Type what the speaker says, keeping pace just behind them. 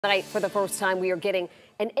Tonight, for the first time, we are getting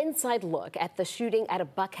an inside look at the shooting at a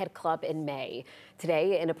Buckhead club in May.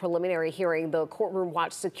 Today, in a preliminary hearing, the courtroom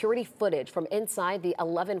watched security footage from inside the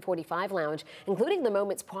Elleven45 lounge, including the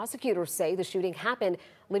moments prosecutors say the shooting happened,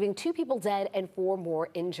 leaving 2 people dead and 4 more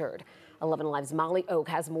injured. 11 Alive's Molly Oak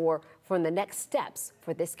has more from the next steps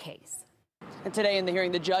for this case. And today in the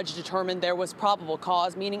hearing, the judge determined there was probable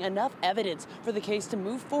cause, meaning enough evidence for the case to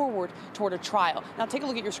move forward toward a trial. Now take a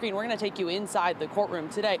look at your screen. We're going to take you inside the courtroom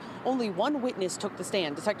today. Only one witness took the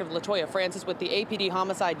stand, Detective Latoya Francis with the APD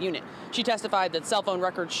Homicide Unit. She testified that cell phone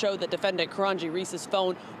records showed that defendant Karanji Reese's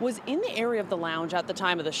phone was in the area of the lounge at the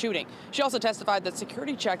time of the shooting. She also testified that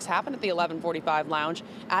security checks happened at the Elleven45 lounge,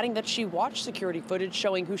 adding that she watched security footage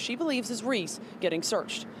showing who she believes is Reese getting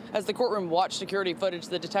searched. As the courtroom watched security footage,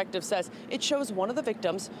 the detective says it shows one of the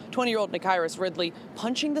victims, 20-year-old Nikiris Ridley,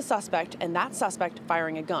 punching the suspect and that suspect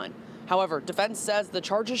firing a gun. However, defense says the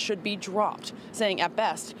charges should be dropped, saying at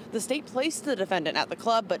best, the state placed the defendant at the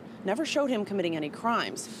club but never showed him committing any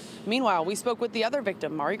crimes. Meanwhile, we spoke with the other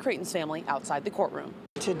victim, Mari Creighton's family, outside the courtroom.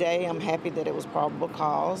 Today, I'm happy that it was probable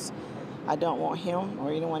cause. I don't want him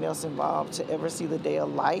or anyone else involved to ever see the day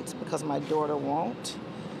of light because my daughter won't.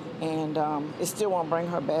 And it still won't bring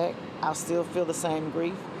her back. I'll still feel the same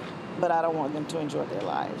grief, but I don't want them to enjoy their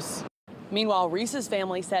lives. Meanwhile, Reese's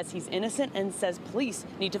family says he's innocent and says police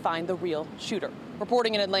need to find the real shooter.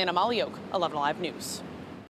 Reporting in Atlanta, Molly Oak, 11 Alive News.